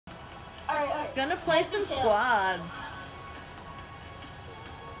Gonna play some squads.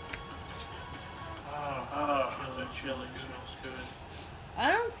 Oh, chili smells good.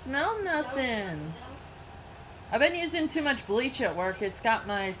 I don't smell nothing. I've been using too much bleach at work. It's got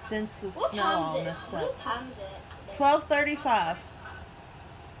my sense of smell all messed up. What time is it? 12:35.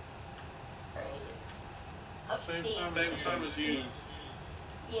 Same time as you.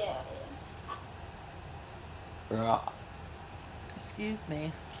 Yeah. Excuse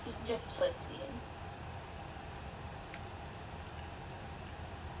me. Just like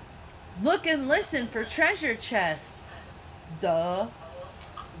Look and listen for treasure chests. Duh.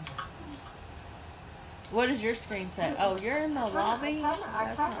 What does your screen say? Oh, you're in the lobby?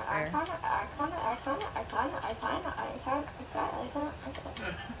 That's not fair.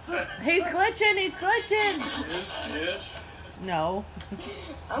 He's glitching, he's glitching! Yes. No.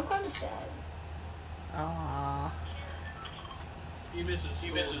 I'm kind of sad. Aww. He misses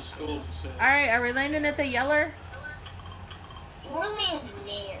school. Alright, are we landing at the Yeller? We're landing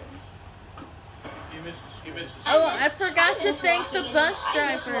there. He misses. Oh, I forgot to thank the bus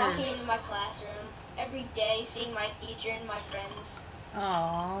I just driver. walking into my classroom every day, seeing my teacher and my friends.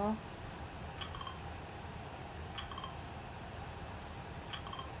 Aww.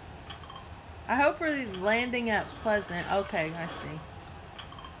 I hope we're landing at Pleasant. Okay, I see.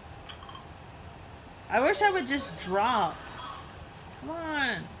 I wish I would just drop. Come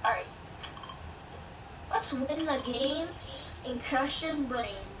on. Alright. Let's win the game and crush some brains.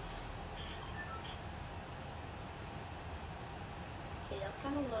 Okay, that was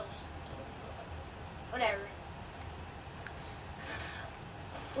kind of low. Whatever.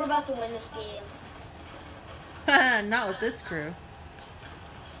 We're about to win this game. Not with this crew.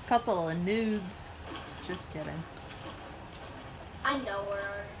 Couple of noobs. Just kidding. I know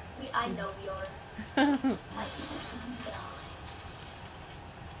I know we are. I smell it.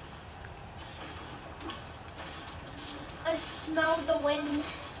 I smell the wind.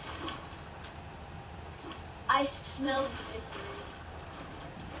 I smell victory.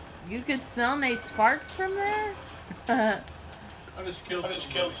 You could smell Nate's farts from there? I just killed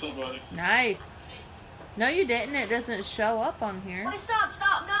somebody. Nice. No, you didn't. It doesn't show up on here. Wait, stop,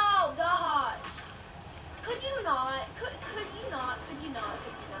 no, gosh. Could you not? Could you not?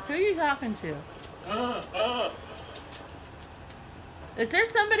 Who are you talking to? Is there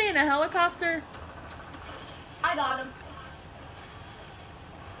somebody in a helicopter? I got him.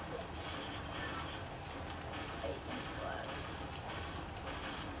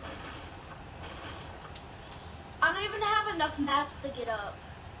 I don't even have enough mats to get up.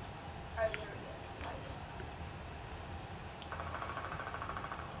 Alright, there we go.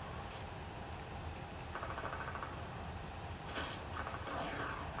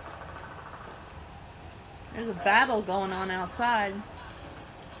 There's a battle going on outside.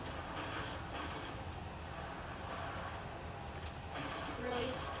 Really?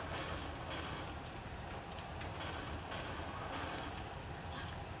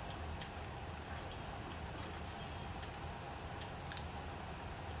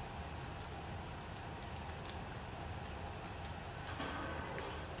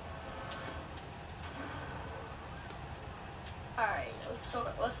 Alright,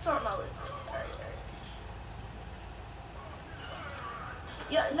 let's start my list. Alright.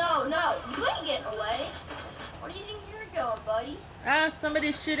 Yeah, no, you ain't getting away. Where do you think you're going, buddy? Ah,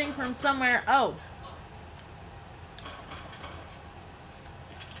 somebody's shooting from somewhere. Oh.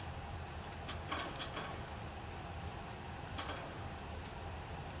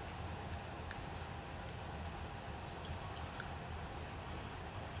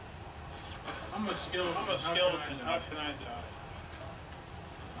 I'm a skeleton. How can I die?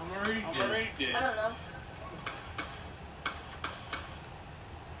 I'm already dead. I don't know.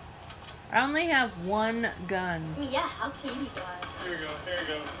 I only have one gun. I mean, yeah, how can you die? Here you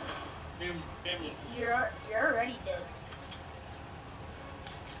go. Him. You're already dead.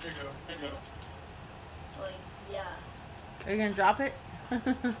 Here you go. So, like, yeah. Are you gonna drop it?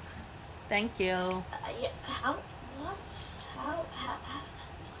 Thank you. Yeah, how?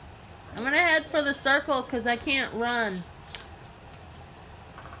 I'm gonna head for the circle because I can't run.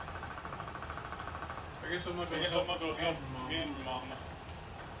 I guess I'm not gonna help Mama.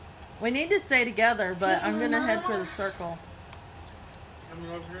 We need to stay together, but I'm gonna head for the circle.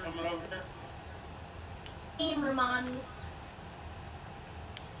 Coming over here. Hey, Ramon.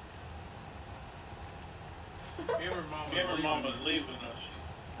 Mama's leaving us.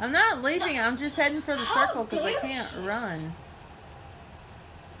 I'm not leaving. I'm just heading for the circle because I can't run.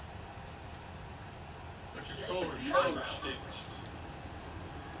 The controller sticks.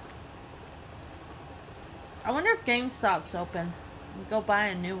 I wonder if GameStop's open. Go buy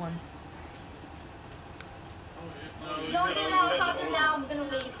a new one. Don't get a helicopter now, I'm gonna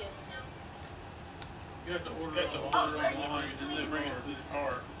leave you. You have to order it online and then bring it to the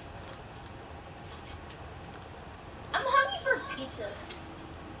car. I'm hungry for pizza.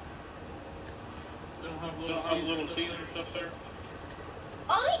 They don't have little Caesar stuff there?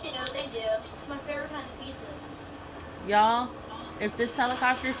 Oh, they do. It's my favorite kind of pizza. Y'all, if this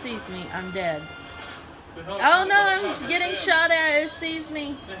helicopter sees me, I'm dead. Oh no, I'm getting shot at. It sees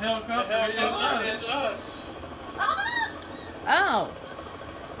me. The helicopter is us. Ah! Oh.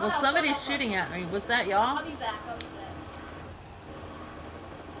 Well, somebody's shooting at me. Was that y'all? I'll be back.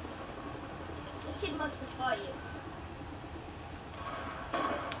 This kid wants to fight you.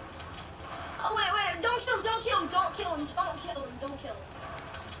 Oh, wait. Don't kill him.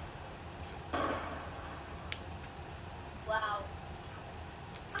 Wow.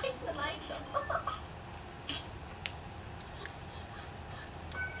 I sniped him.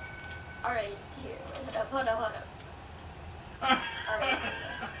 Alright, here. Hold up. Alright.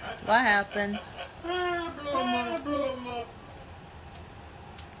 What happened? Blew him up.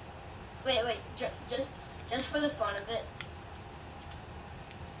 Wait. Just for the fun of it.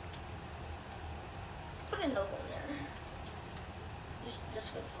 Put a note in there. Just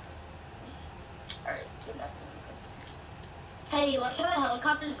for the fun. Alright, get back. Hey, look how the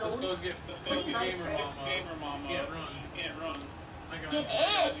helicopter's going. Let's go get nice, Gamer Mama. You can't run. Get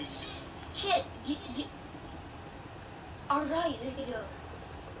in! Shit! Alright, there you go.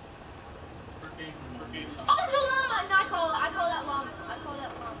 Oh, there's a llama! No, I call that llama.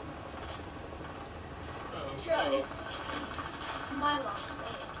 Sure, it's my llama.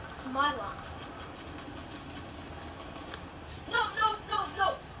 It's my llama.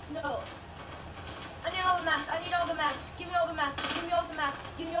 No. I need all the mats. Give me all the mats.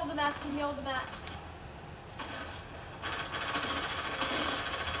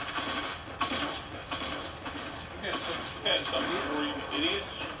 Yeah, some of you idiots.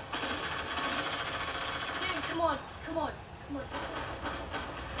 Dude, come on.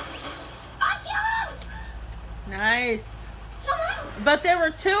 I killed him! Nice. Come on! But there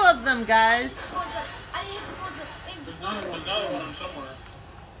were 2 of them, guys. I need the sword. There's another one somewhere.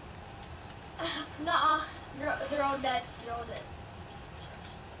 Nuh-uh. They're all dead.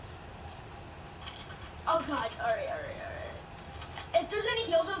 Oh god. Alright. If there's any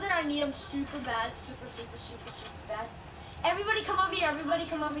heals over there, I need them super bad. Super bad. Everybody come over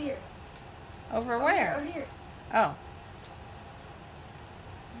here. Over where? Over here. Oh.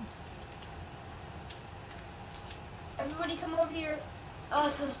 Everybody come over here. Oh,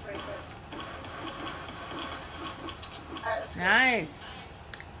 this is pretty good. Alright, let's go. Nice.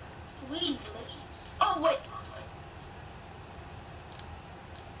 Sweet. Oh, wait.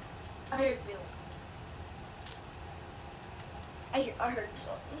 I heard Bill. I heard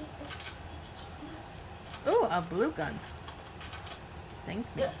something. Ooh, a blue gun. Thank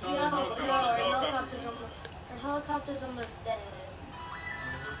you. Our helicopter's almost dead.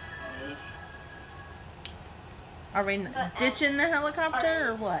 Are we ditching the helicopter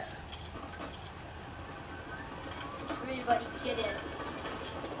or what? Everybody get in.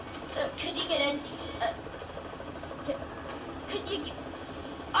 Could you get in? Could you get...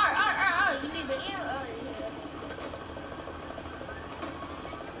 You need video? Oh,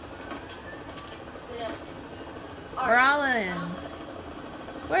 yeah. We're all in.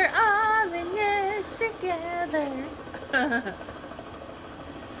 We're all in this together.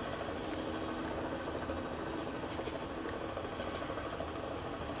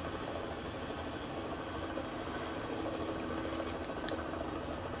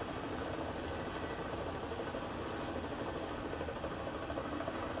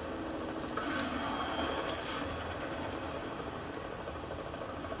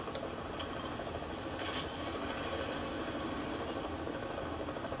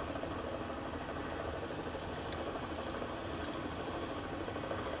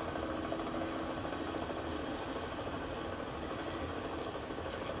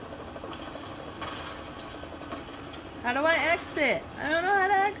 How do I exit? I don't know how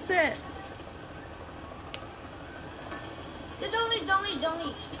to exit. Don't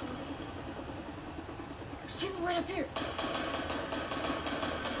leave. There's people right up here.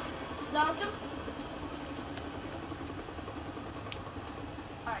 Knocked him.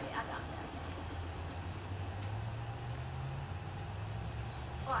 Alright, I got that.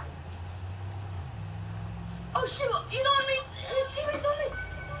 Fine. Oh shoot! He's on me! His teammate's on me!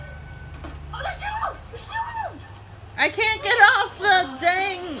 Oh, there's 2 of them! I can't get off the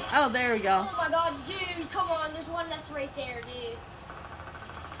dang. Oh, there we go. Oh my god, dude, come on. There's one that's right there, dude.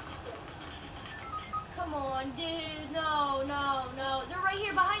 Come on, dude. No. They're right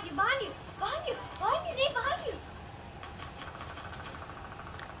here behind you, Nate, behind you.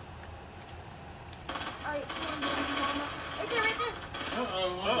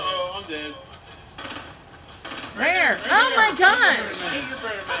 dead. Where? Oh my gosh!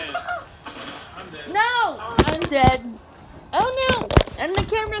 Gingerbread man. I'm dead. No! I'm dead. Oh no! And the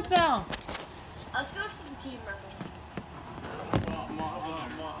camera fell. Let's go to the team room. I'm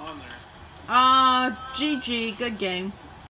on there. GG. Good game.